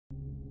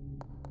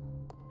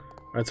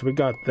Alright, so we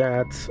got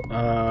that.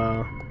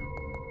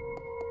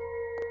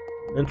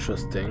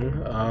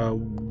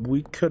 Interesting.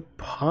 We could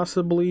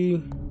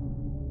possibly...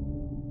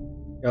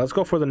 Yeah, let's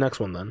go for the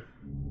next one then.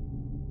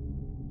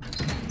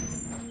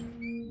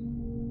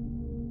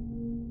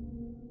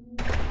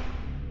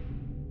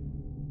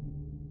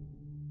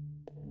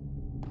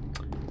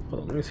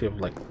 Hold on, let me see if,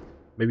 like,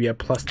 maybe I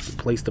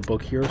placed the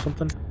book here or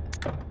something.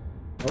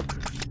 Oh.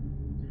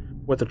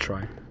 Worth a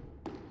try.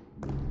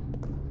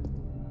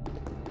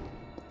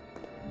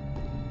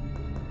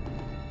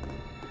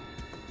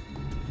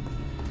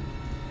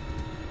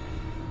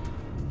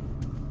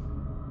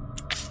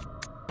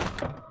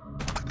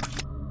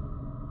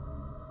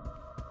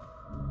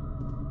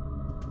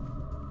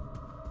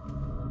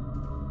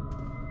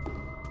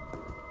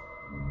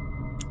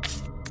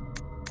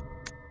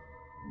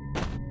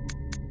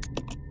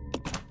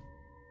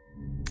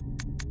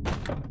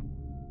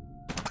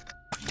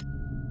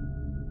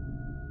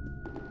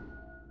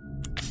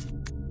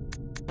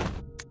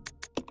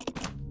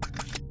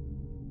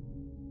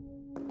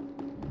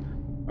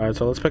 Alright,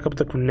 so let's pick up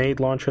the grenade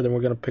launcher, then we're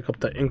gonna pick up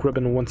the ink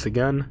ribbon once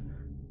again.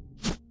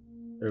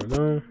 There we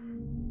go.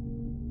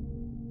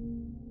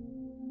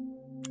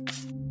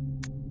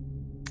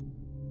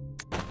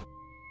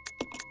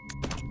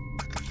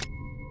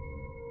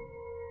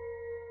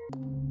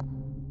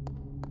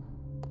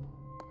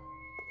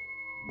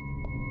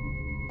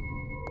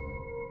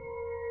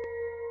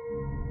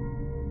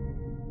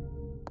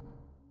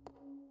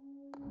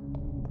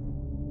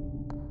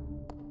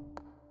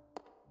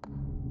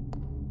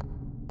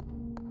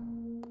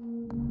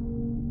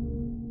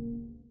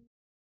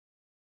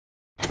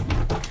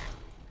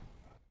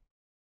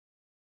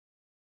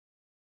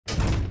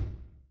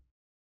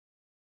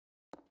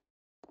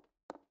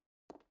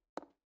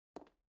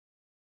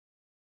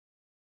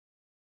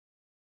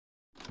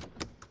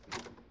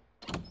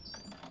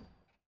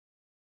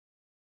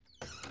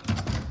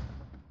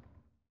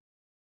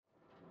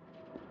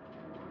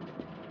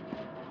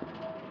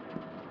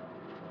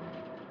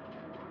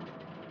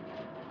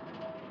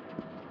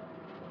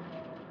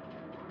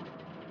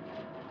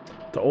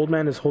 The old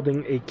man is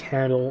holding a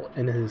candle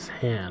in his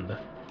hand.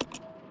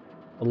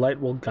 The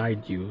light will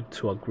guide you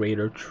to a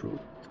greater truth.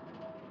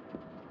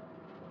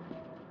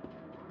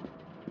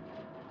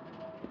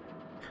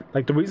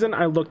 Like, the reason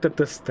I looked at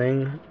this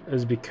thing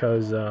is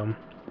because it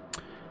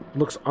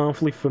looks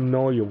awfully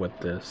familiar with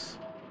this.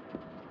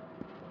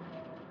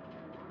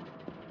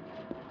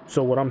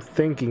 So what I'm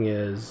thinking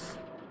is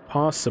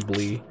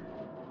possibly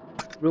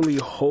really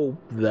hope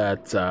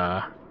that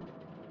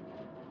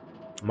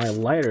my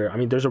lighter, I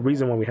mean, there's a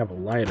reason why we have a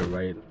lighter,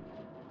 right?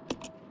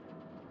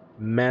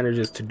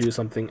 Manages to do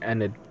something,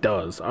 and it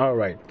does. All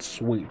right,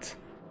 sweet.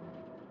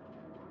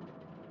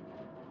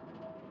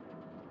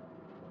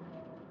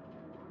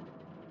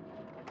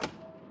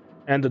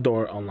 And the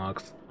door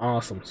unlocks.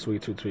 Awesome,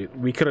 sweet, sweet, sweet.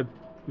 We could have,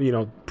 you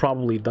know,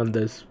 probably done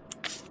this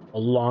a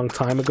long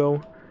time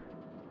ago.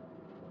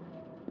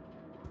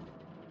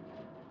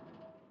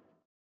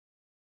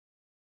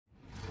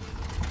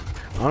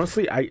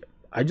 Honestly, I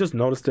just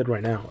noticed it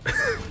right now.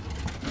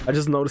 I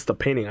just noticed the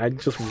painting. I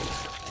just...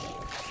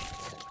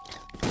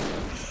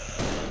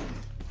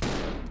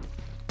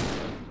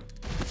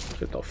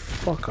 Get the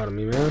fuck out of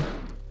me, man.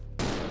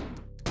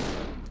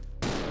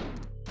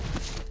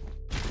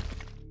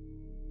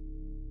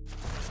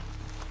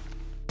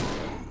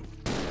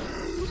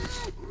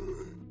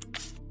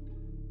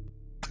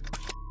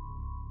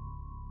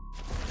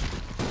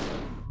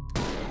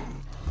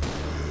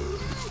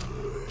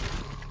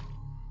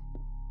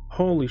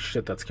 Holy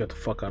shit, that scared the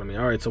fuck out of me.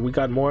 Alright, so we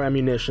got more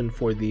ammunition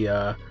for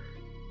the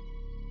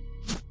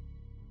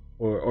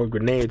or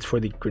grenades for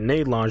the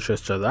grenade launcher,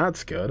 so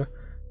that's good.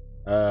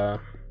 I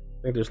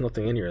think there's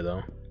nothing in here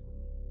though.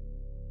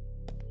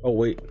 Oh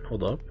wait,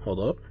 hold up.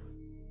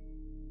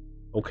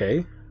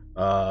 Okay.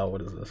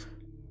 What is this?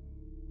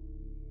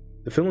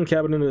 The filing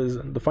cabinet is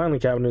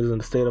in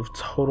a state of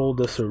total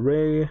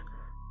disarray,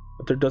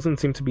 but there doesn't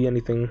seem to be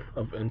anything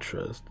of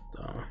interest.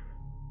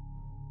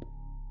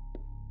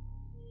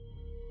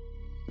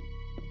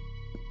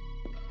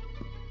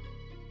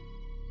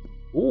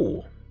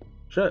 Ooh,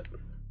 shit.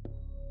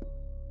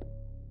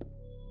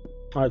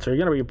 Alright, so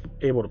you're gonna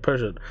be able to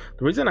push it.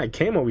 The reason I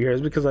came over here is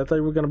because I thought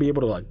we were gonna be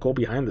able to like go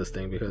behind this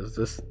thing, because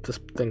this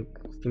thing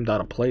seemed out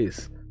of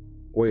place.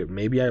 Wait,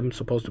 maybe I'm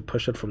supposed to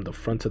push it from the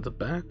front to the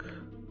back?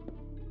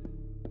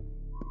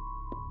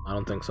 I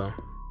don't think so.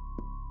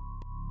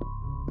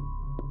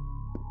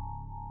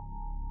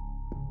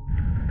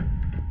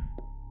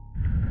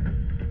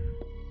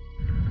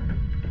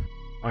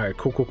 Alright,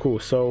 cool.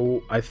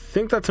 So I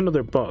think that's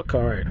another book.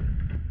 Alright.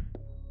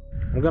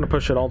 I'm gonna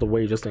push it all the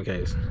way just in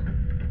case.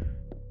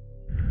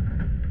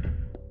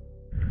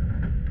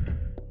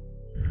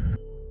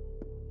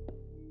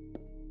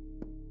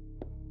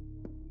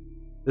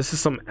 This is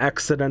some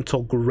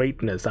accidental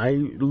greatness. I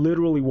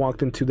literally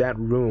walked into that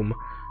room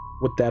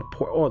with that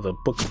oh, the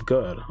Book of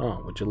Good.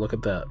 Oh, would you look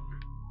at that?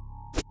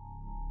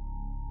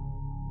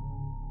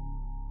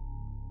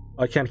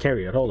 I can't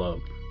carry it. Hold up.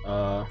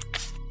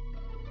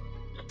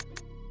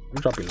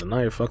 I'm dropping the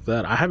knife. Fuck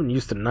that. I haven't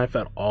used the knife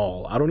at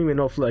all. I don't even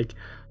know if like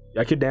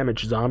I could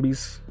damage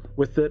zombies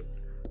with it.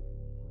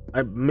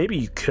 Maybe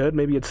you could.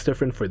 Maybe it's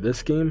different for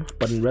this game.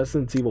 But in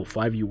Resident Evil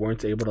 5, you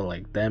weren't able to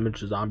like damage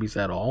zombies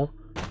at all.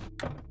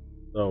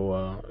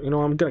 So you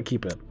know, I'm gonna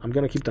keep it. I'm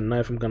gonna keep the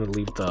knife. I'm gonna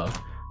leave the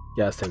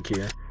gas tank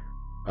here.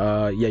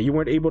 Yeah, you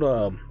weren't able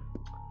to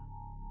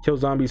kill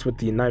zombies with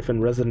the knife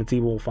in Resident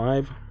Evil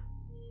 5.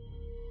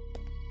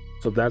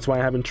 So that's why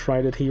I haven't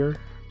tried it here.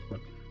 But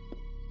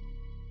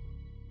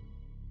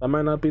that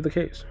might not be the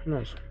case. Who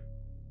knows?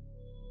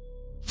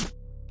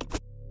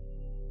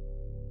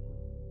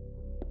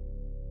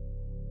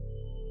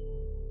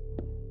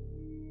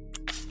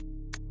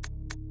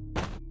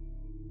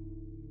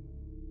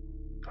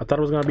 I thought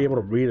I was gonna be able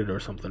to read it or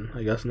something.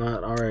 I guess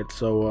not. Alright,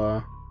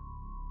 so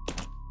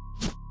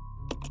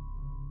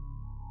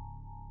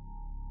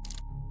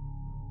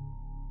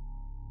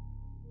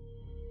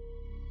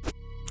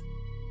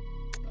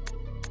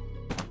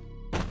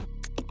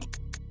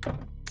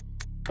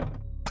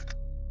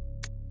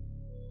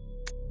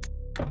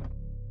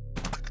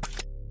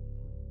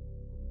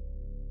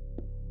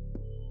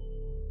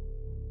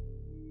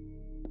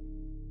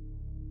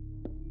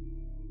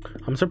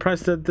I'm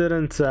surprised that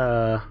didn't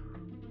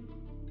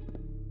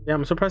yeah,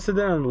 I'm surprised it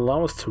didn't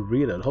allow us to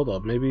read it. Hold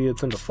up, maybe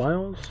it's in the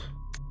files?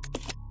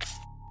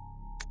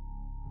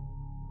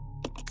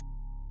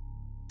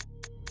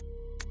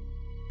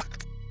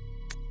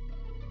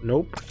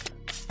 Nope.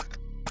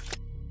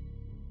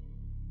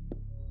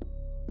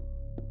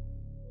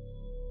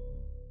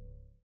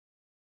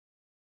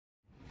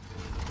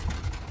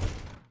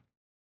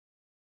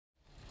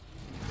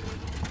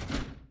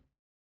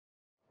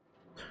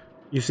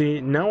 You see,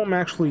 now I'm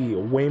actually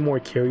way more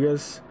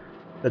curious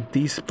that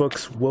these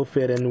books will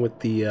fit in with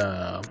the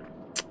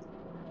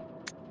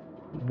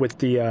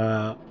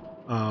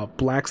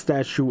black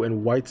statue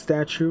and white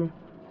statue,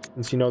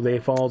 since you know they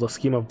follow the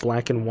scheme of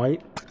black and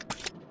white,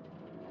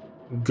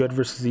 good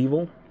versus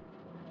evil.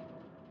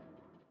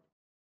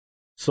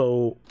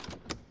 So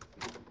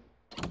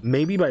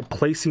maybe by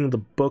placing the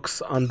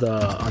books on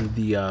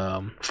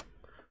the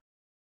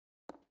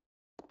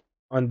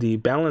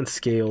balance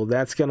scale,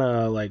 that's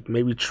gonna like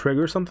maybe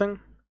trigger something.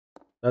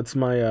 That's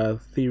my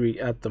theory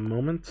at the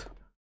moment.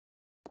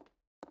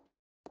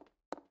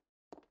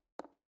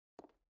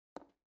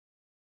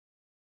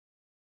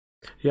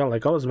 Yeah,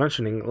 like I was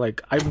mentioning,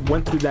 like I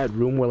went through that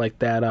room where like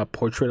that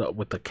portrait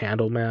with the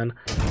candle man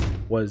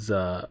was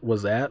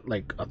at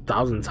like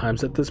 1,000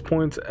 times at this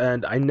point,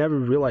 and I never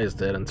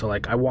realized it until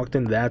like I walked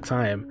in that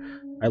time.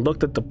 I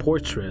looked at the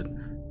portrait,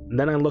 and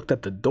then I looked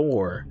at the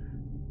door,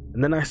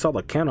 and then I saw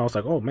the candle. I was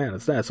like, oh man,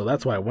 it's that. So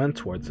that's why I went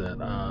towards it.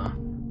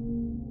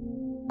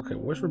 Okay,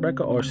 where's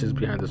Rebecca? Oh, she's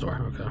behind this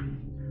door. Okay.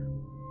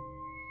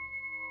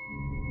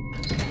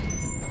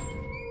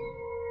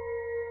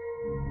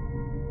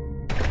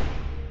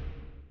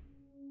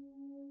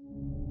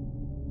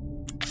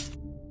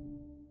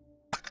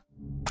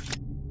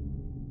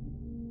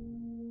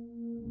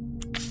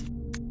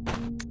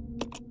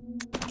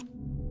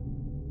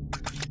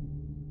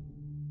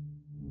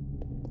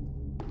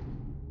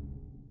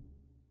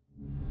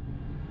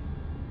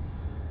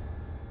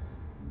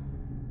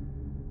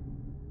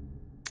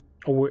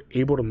 Oh, we're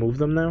able to move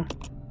them now?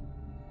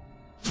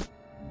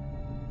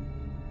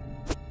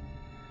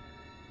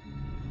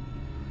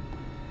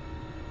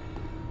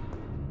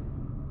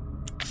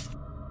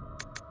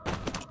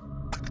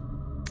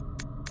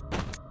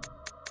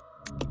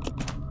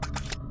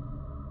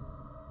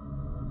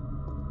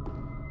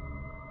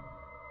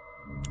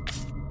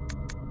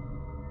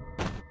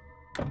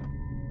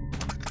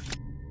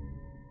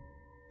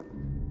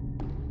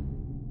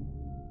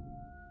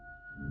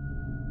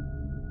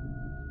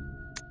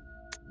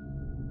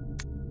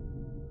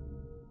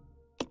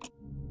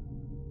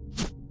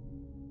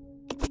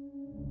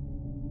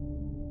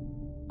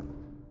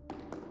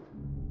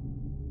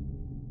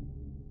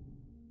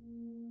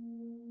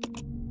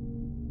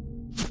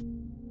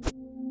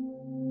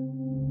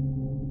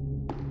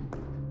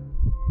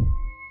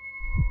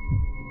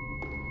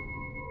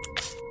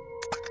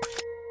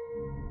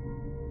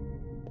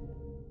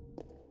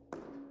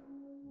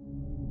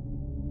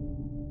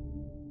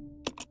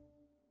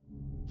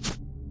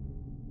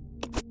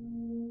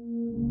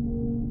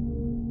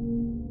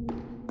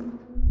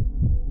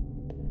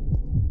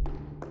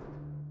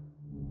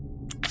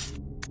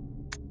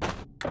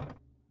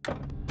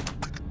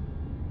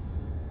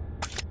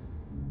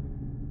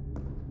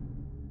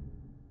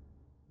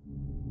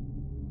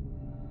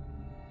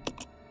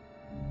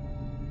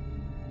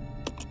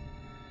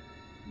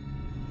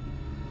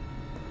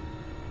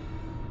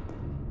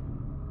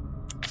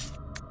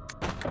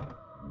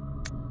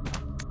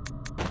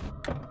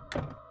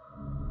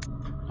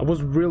 I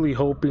was really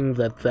hoping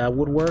that that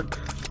would work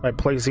by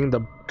placing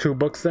the 2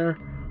 books there.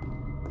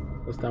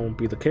 Guess that won't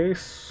be the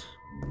case.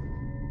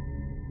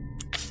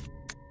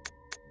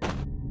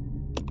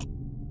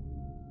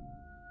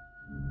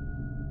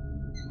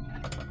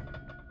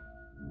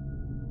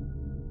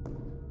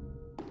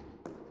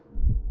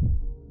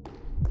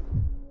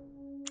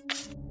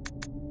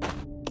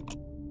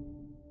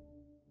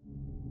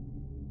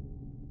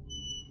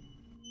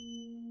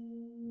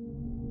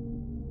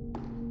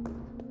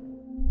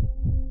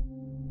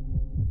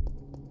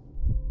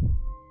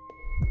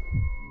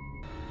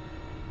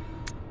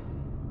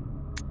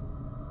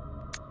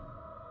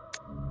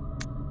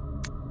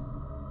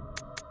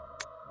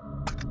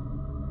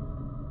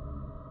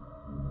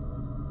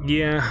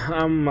 Yeah,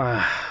 I'm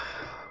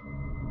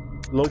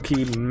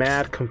low-key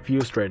mad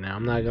confused right now.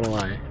 I'm not gonna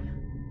lie.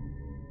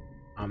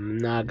 I'm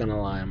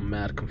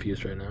mad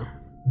confused right now.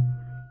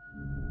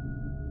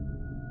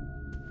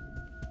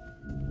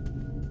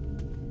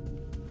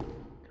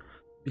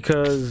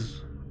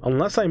 Because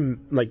unless I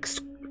like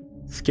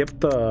skip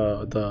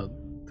the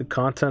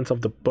contents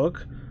of the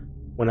book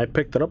when I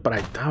picked it up, but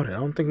I doubt it. I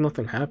don't think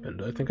nothing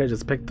happened. I think I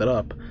just picked it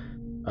up.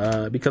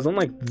 Because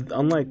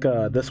unlike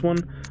this one,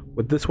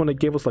 with this one it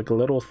gave us like a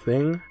little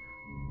thing,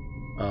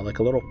 like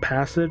a little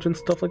passage and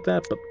stuff like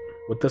that, but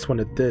with this one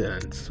it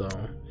didn't. So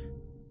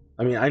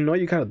I mean, I know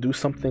you gotta do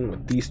something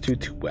with these two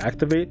to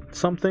activate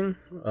something,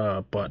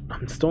 but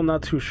I'm still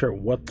not too sure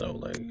what though.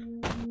 Like,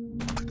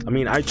 I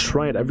mean, I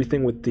tried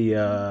everything with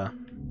the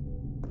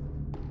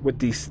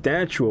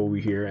statue over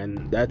here,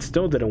 and that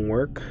still didn't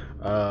work.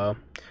 I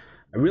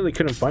really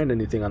couldn't find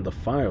anything on the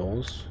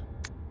files.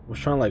 I was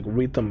trying to like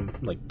read them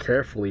like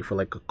carefully for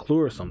like a clue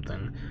or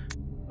something,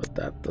 but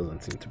that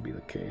doesn't seem to be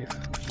the case.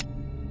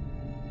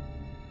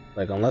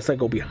 Like, unless I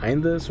go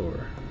behind this,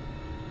 or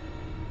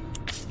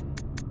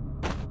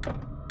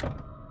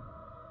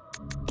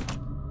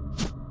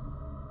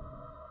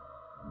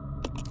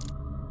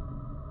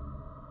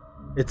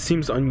it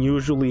seems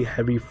unusually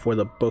heavy for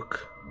the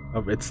book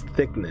of its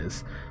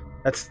thickness.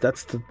 That's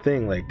the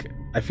thing. Like,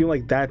 I feel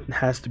like that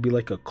has to be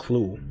like a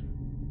clue.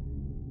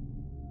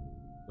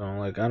 So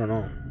like, I don't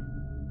know.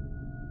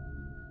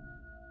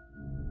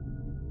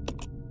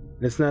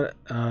 And it's not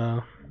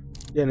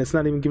yeah, and it's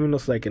not even giving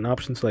us like an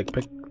option to like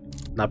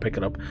not pick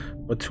it up,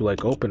 but to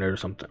like open it or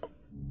something.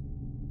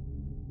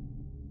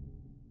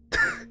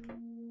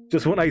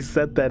 Just when I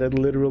said that, it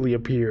literally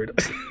appeared.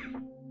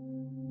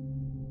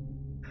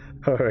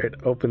 All right,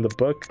 open the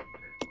book.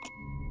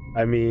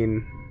 I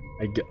mean,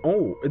 I get.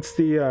 Oh, it's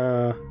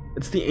the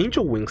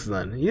angel wings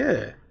then.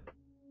 Yeah.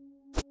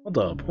 Hold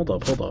up.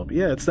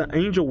 Yeah, it's the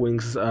angel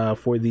wings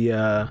for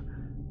the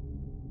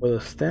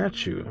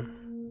statue.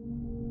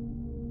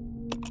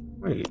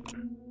 Wait,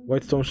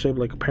 white stone shaped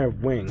like a pair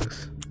of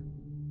wings.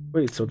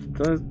 Wait, so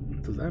does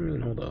that mean?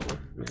 Hold up.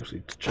 Let me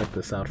actually check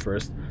this out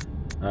first.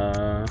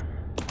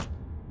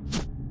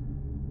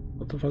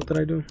 What the fuck did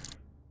I do?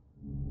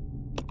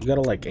 You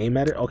gotta like aim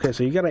at it. Okay,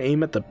 so you gotta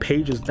aim at the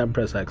pages, then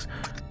press X.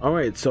 All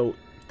right, so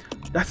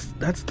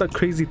that's the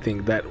crazy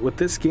thing, that with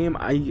this game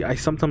I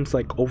sometimes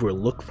like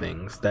overlook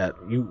things that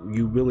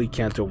you really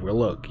can't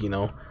overlook. You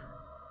know,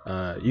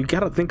 you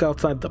gotta think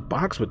outside the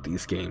box with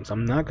these games.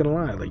 I'm not gonna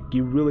lie, like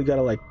you really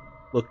gotta like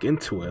look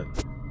into it.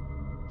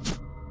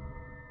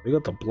 We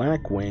got the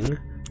black wing.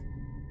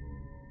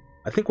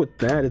 I think with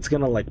that it's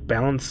gonna like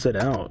balance it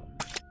out.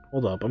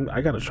 Hold up, I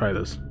gotta try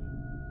this.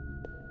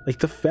 Like,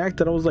 the fact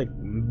that I was like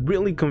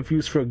really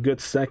confused for a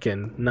good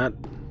second, not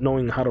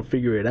knowing how to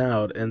figure it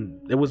out, and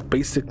it was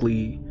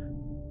basically,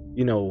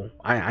 you know,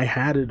 I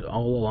had it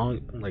all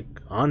along like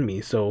on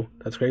me. So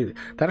that's crazy.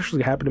 That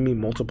actually happened to me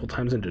multiple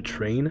times in the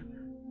train.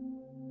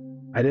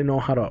 I didn't know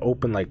how to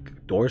open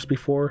like doors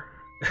before.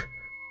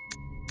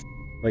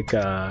 Like,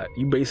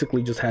 you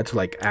basically just had to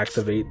like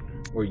activate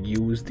or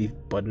use the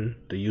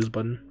use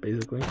button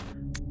basically.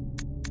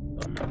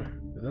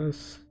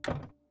 This.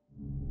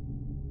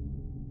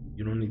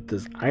 You don't need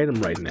this item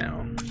right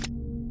now.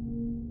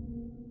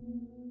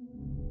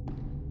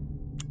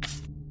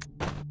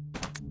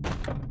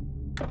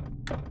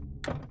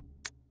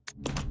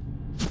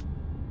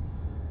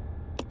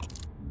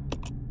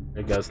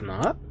 I guess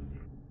not.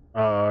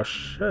 Oh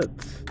shit.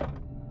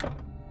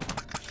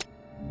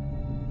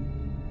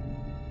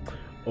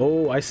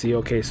 Oh, I see.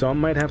 Okay, so I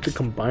might have to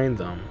combine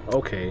them.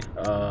 Okay.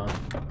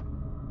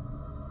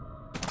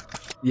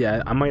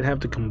 Yeah, I might have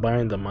to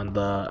combine them on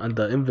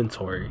the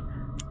inventory.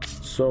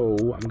 So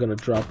I'm gonna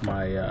drop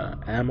my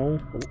ammo.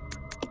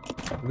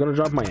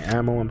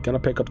 I'm gonna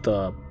pick up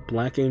the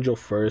Black Angel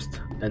first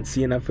and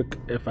see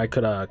if I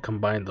could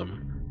combine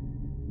them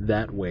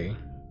that way.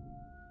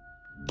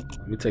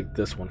 Let me take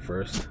this one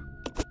first.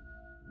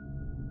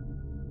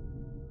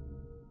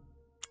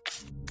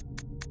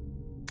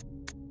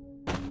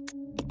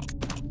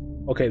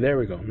 Okay, there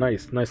we go.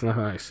 Nice.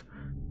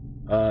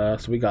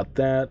 So we got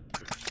that.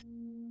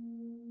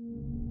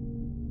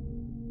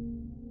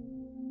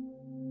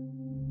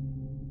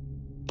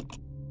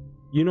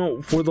 You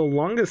know, for the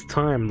longest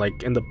time,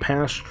 like in the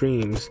past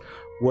streams,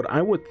 what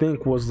I would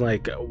think was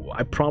like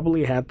I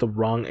probably had the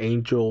wrong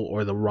angel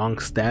or the wrong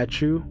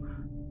statue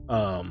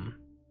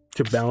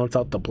to balance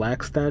out the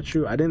black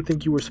statue. I didn't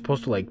think you were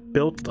supposed to like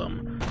build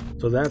them.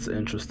 So that's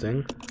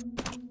interesting.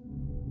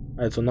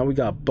 Alright, so now we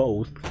got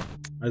both.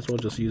 Might as well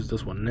just use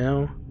this one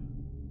now.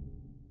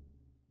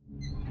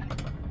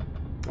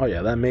 Oh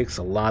yeah, that makes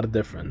a lot of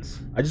difference.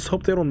 I just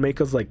hope they don't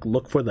make us like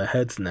look for the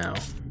heads now.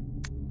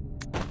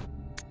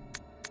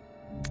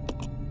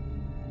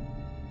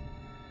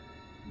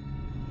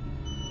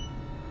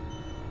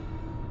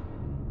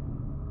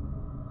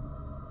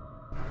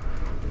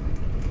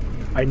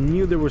 I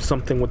knew there was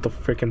something with the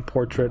freaking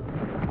portrait.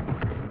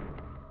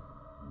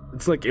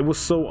 It's like it was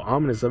so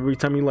ominous. Every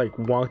time you like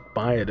walked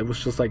by it, it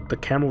was just like the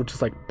camera would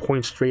just like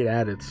point straight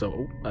at it.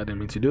 So I didn't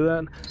mean to do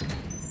that.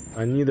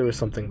 I knew there was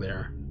something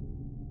there.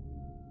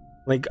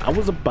 Like what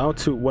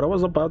I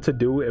was about to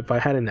do if I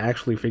hadn't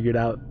actually figured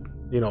out,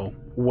 you know,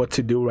 what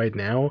to do right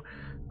now.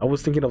 I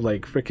was thinking of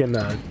like freaking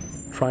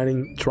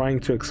trying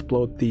to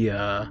explode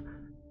the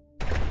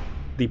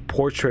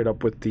portrait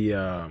up with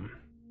the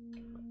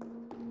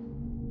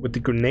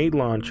grenade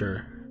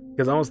launcher.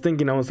 Because I was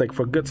like,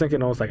 for a good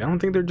second, I was like, I don't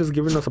think they're just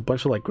giving us a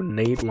bunch of like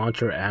grenade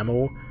launcher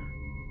ammo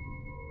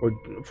or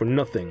for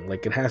nothing.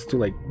 Like it has to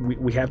like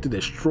we have to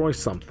destroy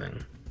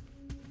something.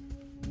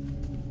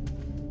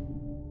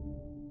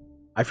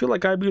 I feel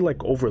like I'd be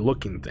like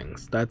overlooking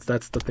things. That's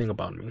the thing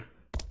about me.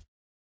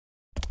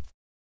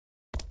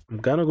 I'm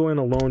gonna go in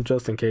alone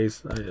just in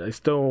case. I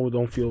still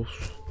don't feel.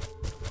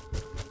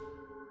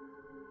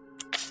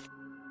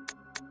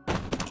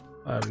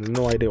 I have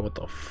no idea what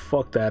the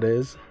fuck that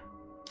is.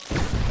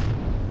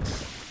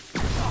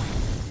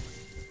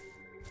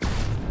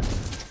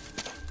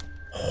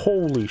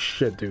 Holy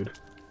shit, dude.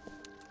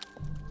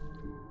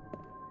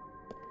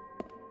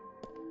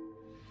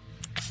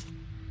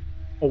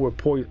 Oh, we're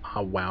poisoned.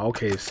 Oh, wow.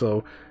 Okay,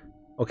 so...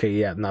 Okay,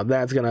 yeah. Now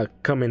that's gonna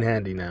come in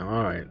handy now.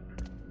 Alright.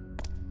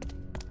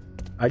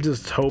 I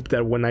just hope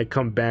that when I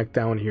come back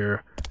down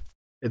here,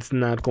 it's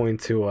not going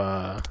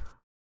to,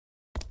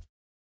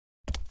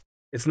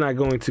 it's not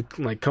going to,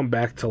 like, come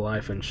back to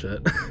life and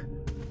shit.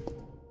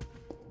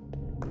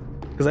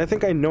 Because I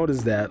think I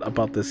noticed that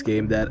about this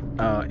game, that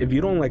if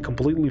you don't like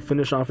completely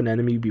finish off an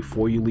enemy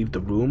before you leave the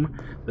room,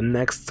 the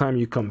next time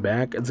you come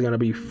back, it's gonna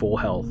be full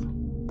health.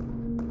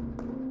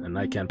 And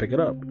I can't pick it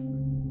up.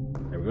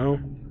 There we go.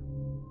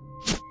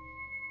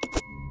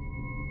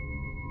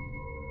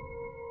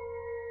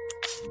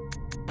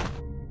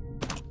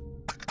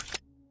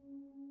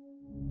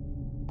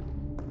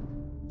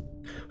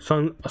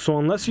 So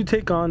unless you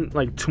take on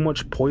like too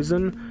much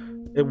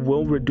poison, it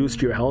will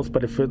reduce your health,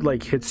 but if it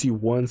like hits you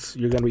once,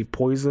 you're gonna be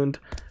poisoned.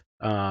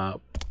 But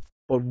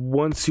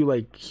once you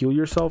like heal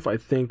yourself, I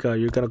think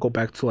you're gonna go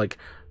back to like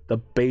the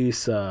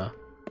base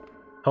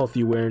health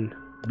you were in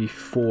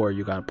before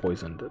you got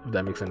poisoned, if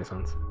that makes any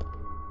sense.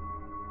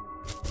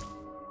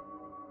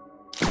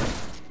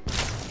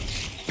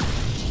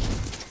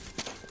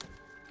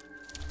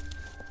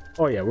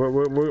 Oh yeah,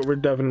 we're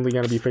definitely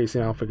gonna be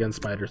facing off against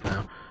spiders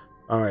now.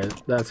 All right,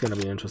 that's gonna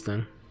be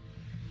interesting.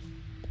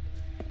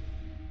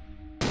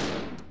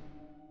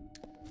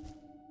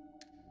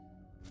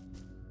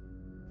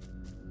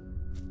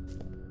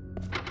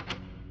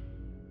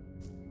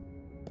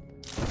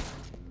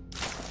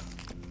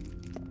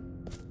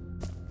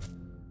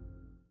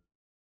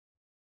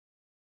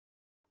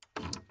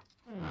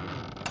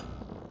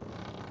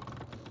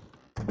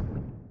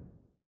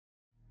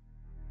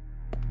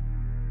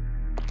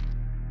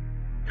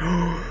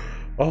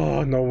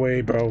 Oh, no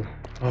way, bro.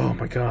 Oh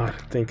my god,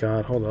 thank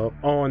god. Hold up.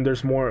 Oh, and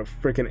there's more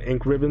freaking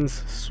ink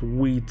ribbons.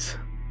 Sweet.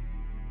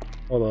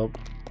 Hold up.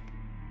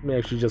 Let me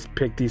actually just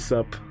pick these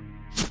up.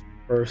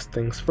 First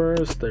things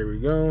first. There we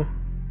go.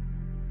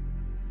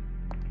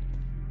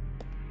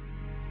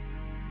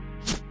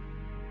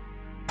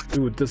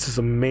 Dude, this is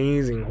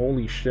amazing.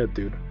 Holy shit,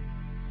 dude.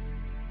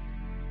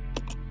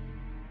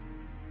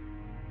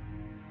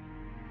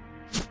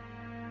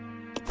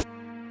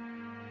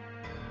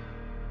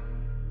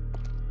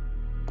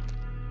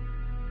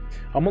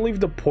 I'm gonna leave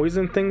the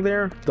poison thing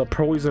there, the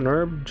poison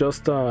herb,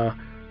 just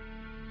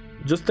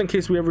in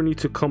case we ever need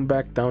to come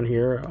back down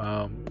here.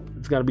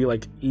 It's gonna be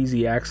like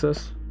easy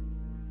access.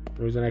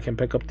 The reason I can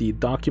pick up the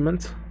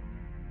document.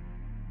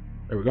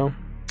 There we go.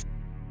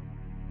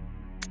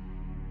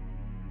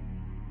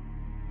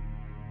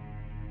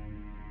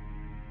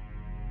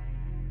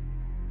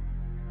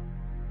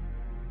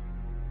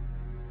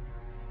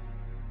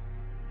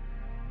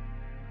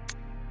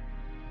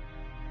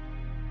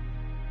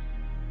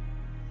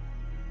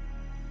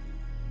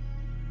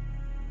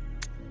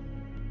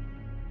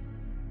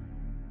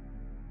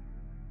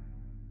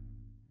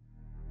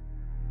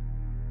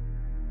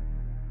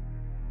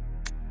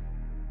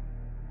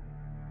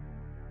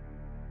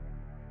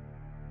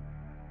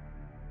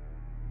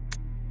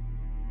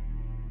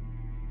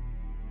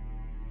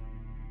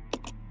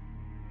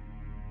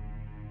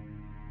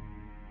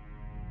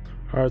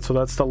 Alright, so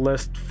that's the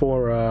list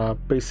for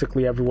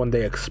basically everyone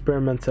they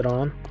experimented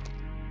on.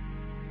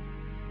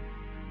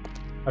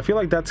 I feel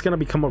like that's gonna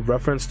become a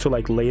reference to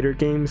like later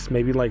games,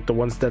 maybe like the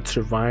ones that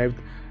survived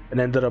and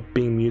ended up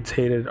being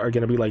mutated are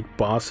gonna be like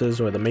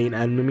bosses or the main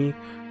enemy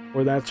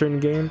for that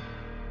certain game.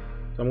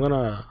 So I'm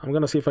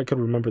gonna see if I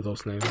can remember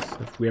those names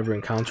if we ever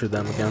encounter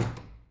them again.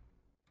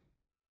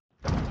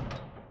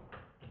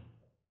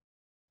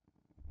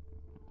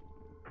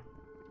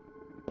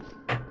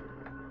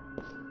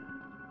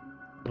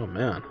 Oh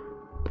man.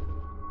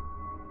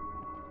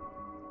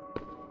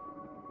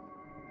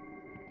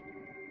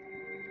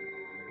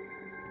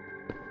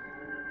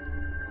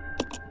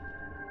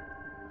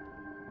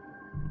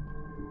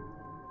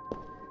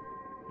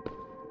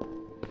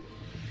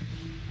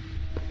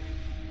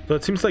 So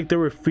it seems like they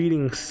were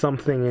feeding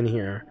something in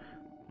here.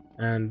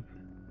 And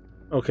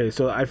okay,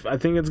 so I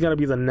think it's gonna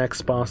be the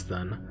next boss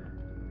then.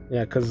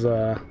 Yeah, because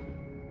I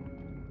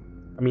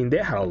mean, they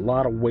had a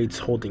lot of weights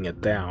holding it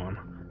down.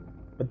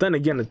 But then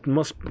again, it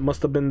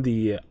must have been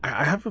the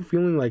I have a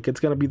feeling like it's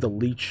gonna be the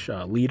leech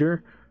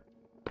leader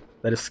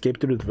that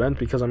escaped through the vent,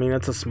 because I mean,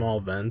 it's a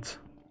small vent,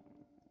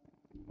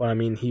 but I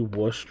mean, he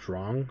was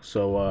strong.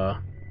 So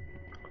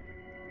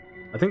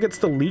I think it's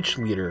the leech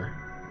leader.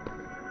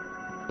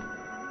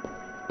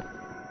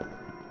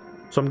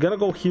 So I'm gonna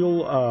go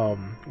heal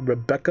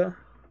Rebecca.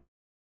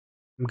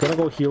 I'm gonna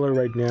go heal her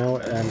right now,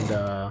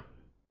 and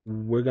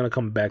we're gonna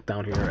come back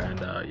down here,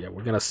 and yeah,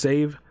 we're gonna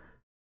save,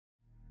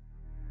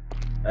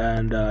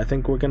 and I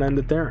think we're gonna end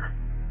it there.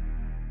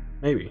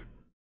 Maybe.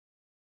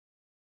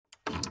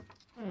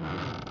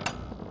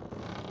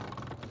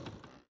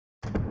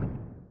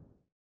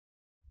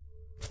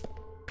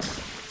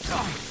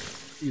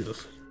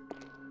 Jesus.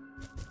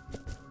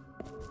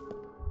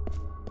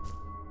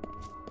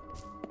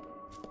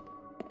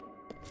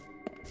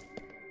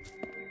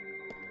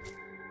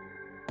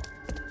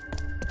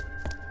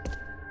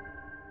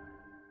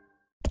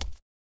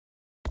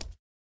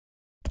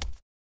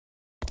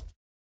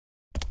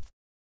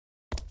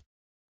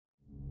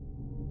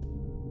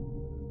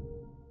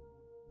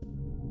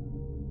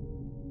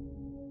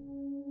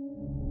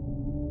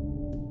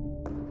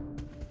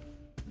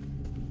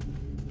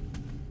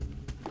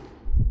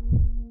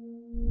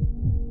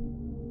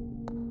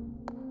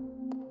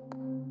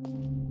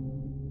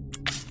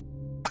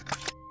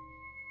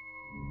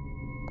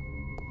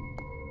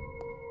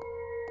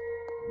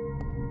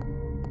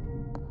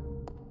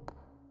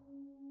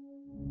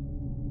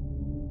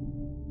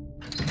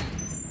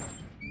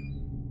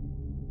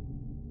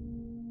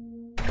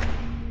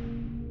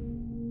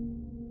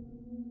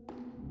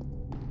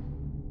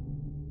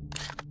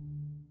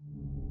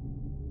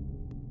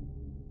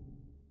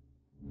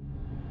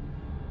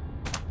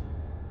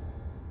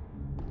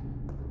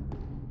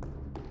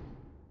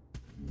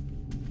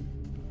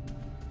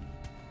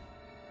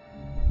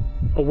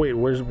 Oh wait,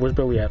 where's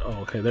Billy at?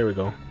 Oh, okay, there we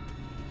go.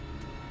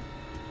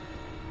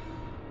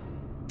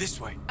 This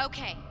way.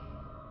 Okay.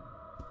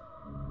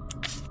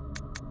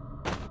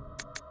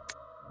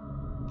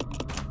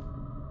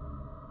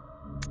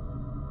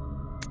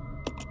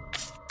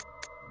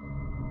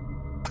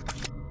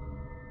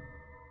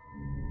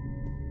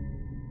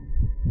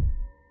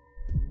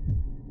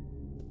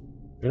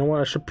 You know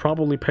what? I should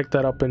probably pick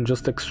that up and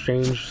just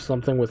exchange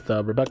something with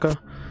Rebecca,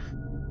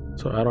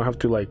 so I don't have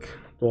to like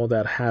do all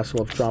that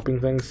hassle of dropping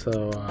things.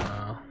 So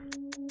there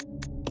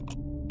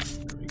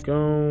we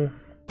go.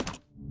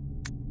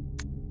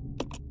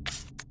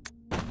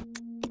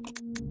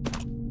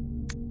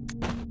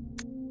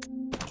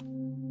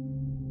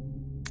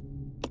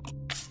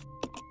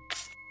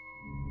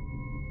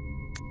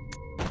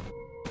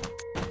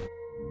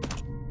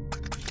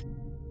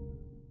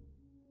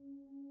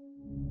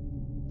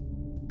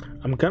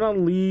 I'm gonna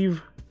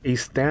leave a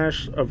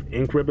stash of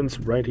ink ribbons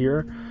right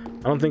here.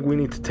 I don't think we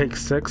need to take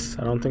 6.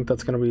 I don't think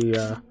that's gonna be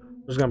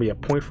there's gonna be a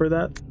point for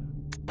that.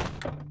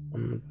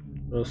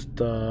 Just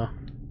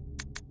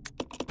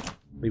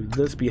leave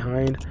this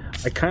behind.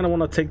 I kind of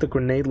want to take the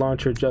grenade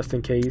launcher just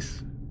in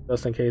case,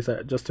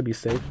 just to be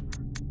safe.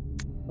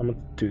 I'm gonna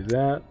do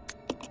that.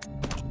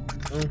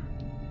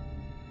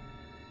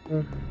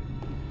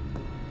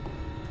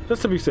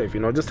 Just to be safe, you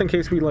know, just in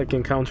case we like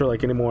encounter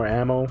like any more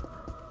ammo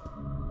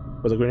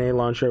with a grenade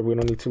launcher. We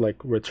don't need to like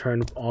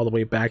return all the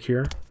way back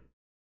here.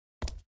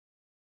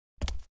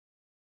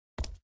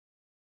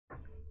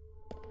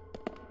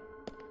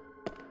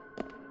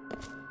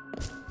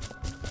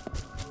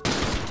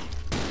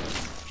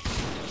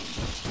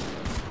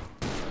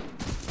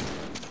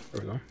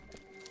 There we go.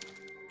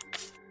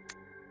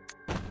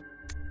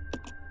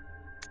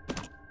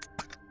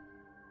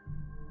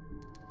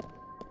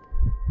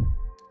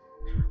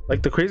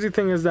 Like, the crazy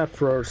thing is that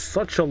for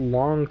such a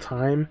long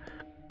time,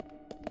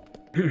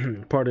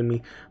 pardon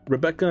me,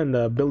 Rebecca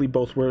and Billy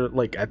both were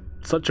like at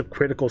such a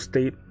critical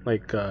state,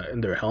 like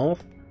in their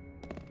health,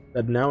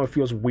 that now it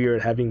feels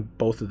weird having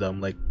both of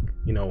them, like,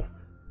 you know,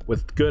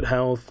 with good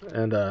health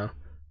and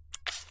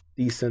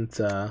decent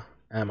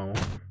ammo.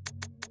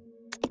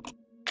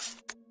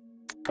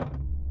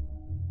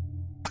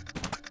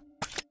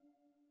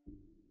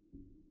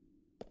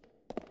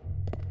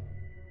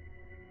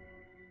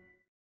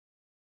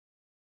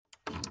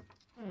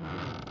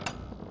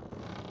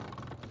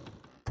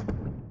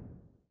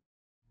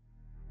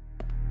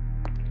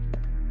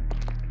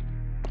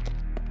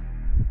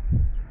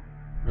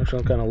 Actually,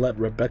 I'm gonna let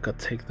Rebecca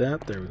take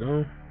that. There we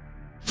go.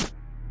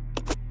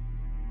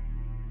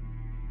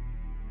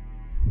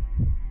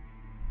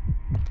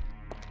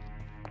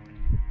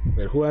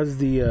 Wait, who has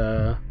the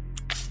oh,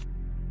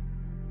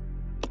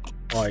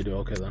 I do.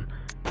 Okay then.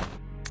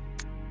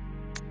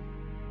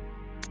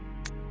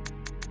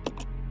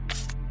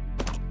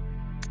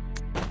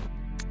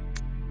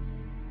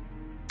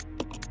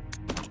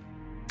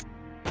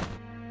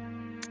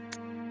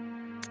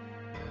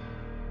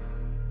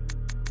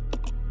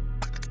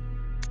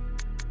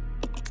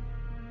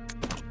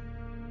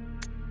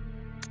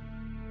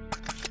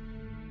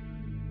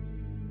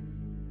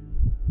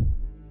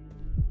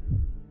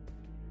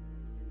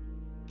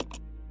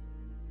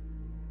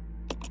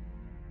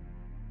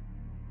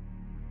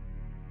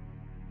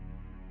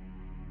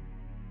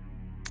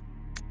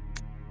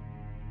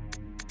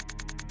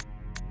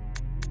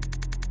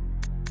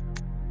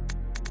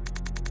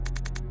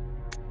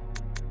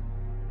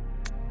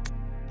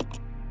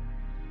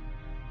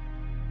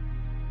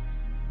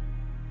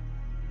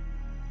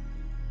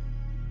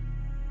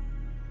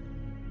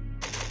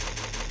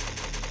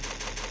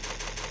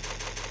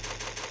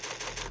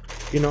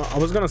 You know, I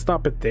was gonna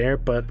stop it there,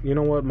 but you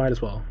know what, might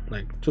as well,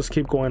 like, just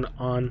keep going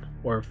on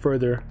or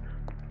further,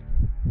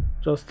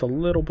 just a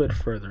little bit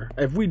further.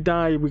 If we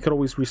die, we could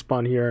always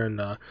respawn here,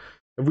 and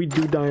if we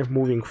do die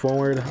moving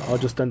forward, I'll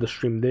just end the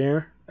stream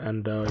there.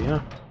 And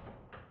yeah,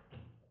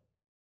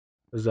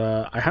 because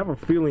I have a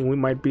feeling we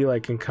might be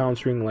like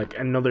encountering like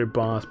another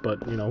boss,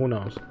 but you know, who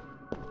knows.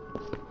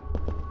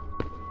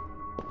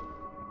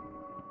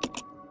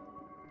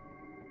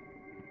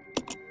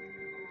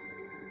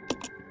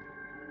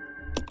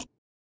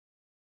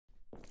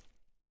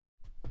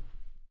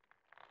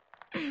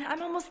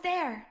 I'm almost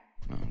there.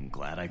 I'm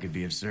glad I could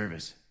be of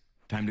service.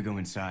 Time to go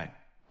inside.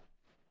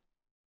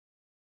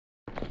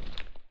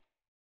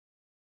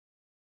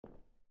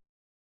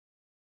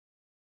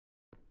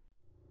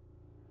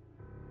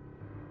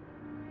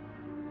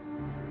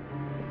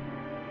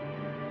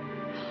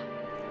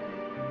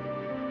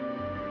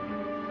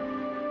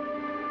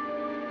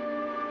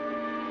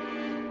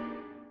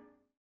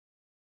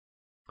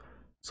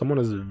 Someone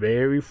is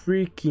very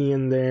freaky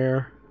in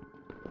there.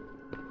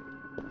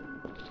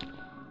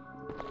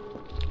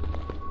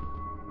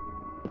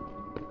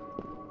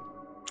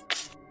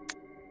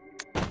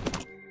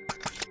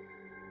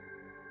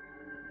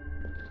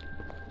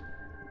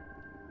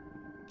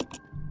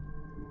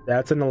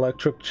 That's an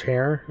electric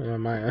chair. Yeah,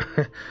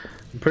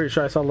 I'm pretty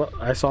sure I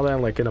saw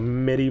that like in a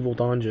medieval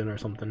dungeon or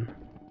something.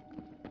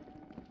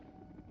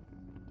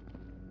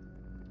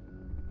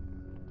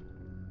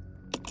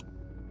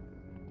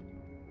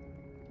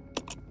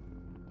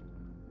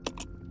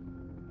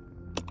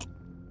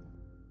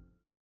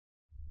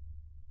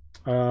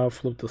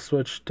 Flip the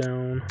switch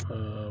down.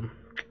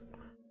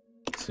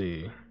 Let's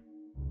see.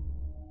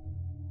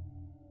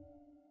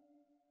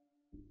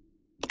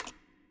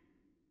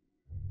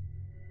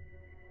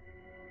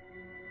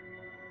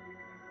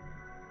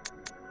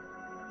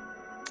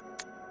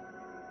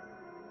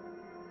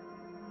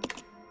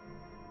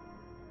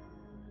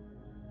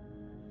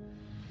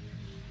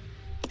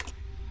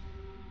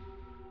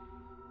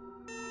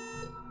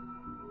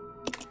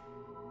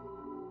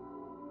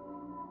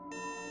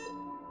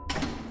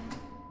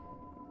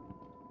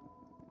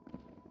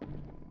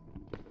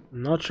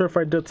 Not sure if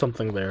I did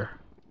something there.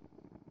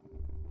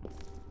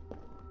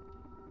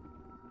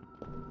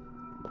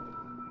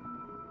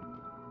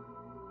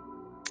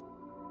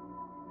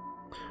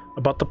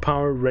 About the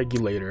power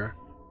regulator.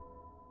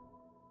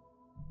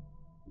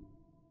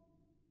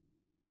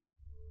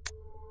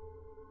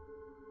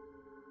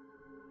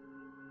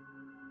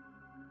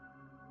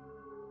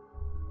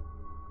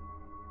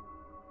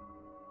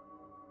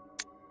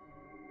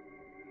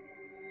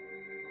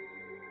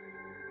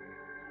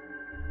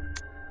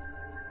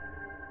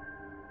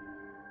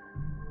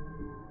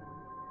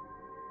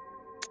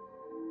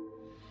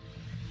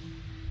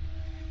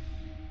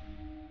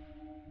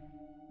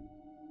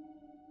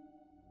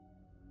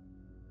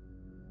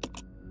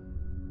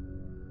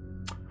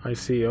 I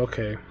see.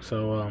 Okay,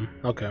 so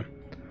okay.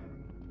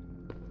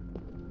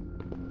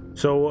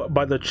 So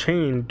by the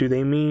chain, do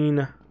they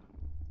mean?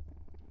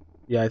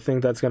 Yeah, I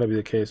think that's gonna be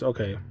the case.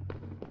 Okay.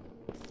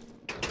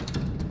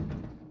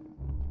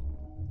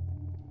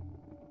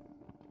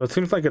 It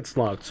seems like it's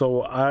locked,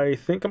 so I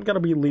think I'm gonna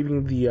be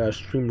leaving the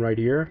stream right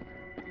here.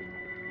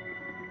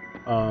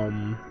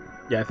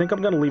 Yeah, I think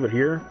I'm gonna leave it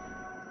here.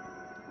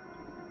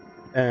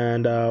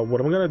 And what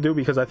I'm gonna do,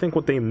 because I think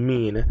what they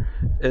mean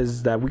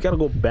is that we gotta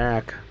go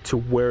back to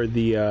where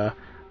the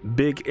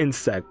big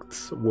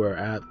insects were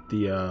at,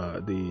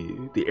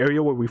 the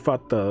area where we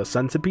fought the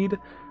centipede,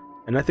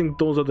 and I think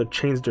those are the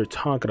chains they're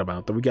talking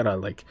about that we gotta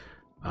like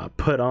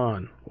put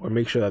on or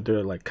make sure that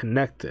they're like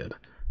connected.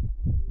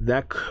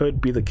 That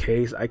could be the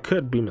case. I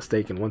could be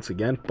mistaken once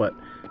again, but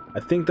I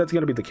think that's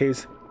gonna be the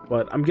case.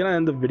 But I'm gonna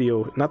end the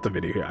video, not the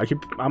video here.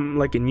 I'm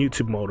like in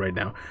YouTube mode right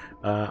now.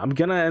 I'm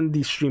gonna end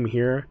the stream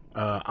here.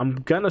 I'm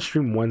gonna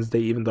stream Wednesday,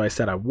 even though I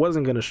said I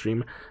wasn't gonna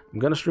stream. I'm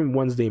gonna stream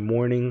Wednesday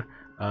morning.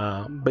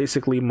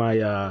 Basically,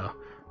 my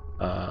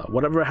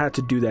whatever I had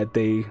to do that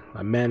day,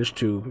 I managed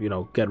to, you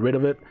know, get rid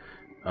of it.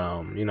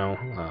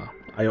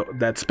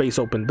 That space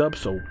opened up,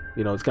 so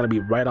you know it's gonna be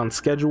right on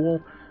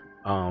schedule.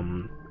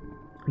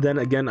 Then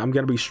again, I'm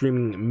gonna be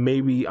streaming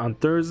maybe on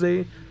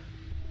Thursday.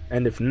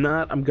 And if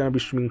not, I'm gonna be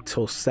streaming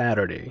till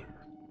Saturday.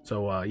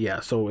 So yeah,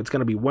 so it's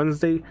gonna be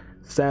Wednesday,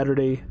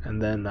 Saturday,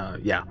 and then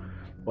yeah,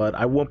 but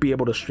I won't be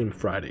able to stream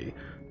Friday.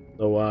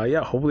 So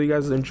yeah, hopefully you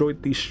guys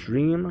enjoyed the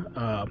stream.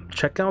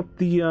 Check out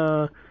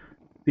the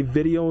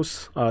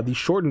videos, the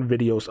shortened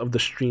videos of the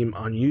stream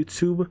on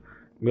YouTube.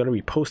 I'm gonna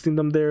be posting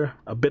them there,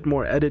 a bit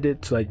more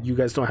edited, so that you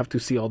guys don't have to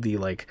see all the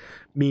like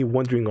me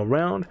wandering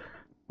around.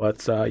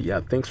 But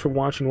yeah, thanks for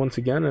watching once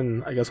again,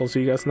 and I guess I'll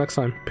see you guys next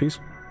time. Peace.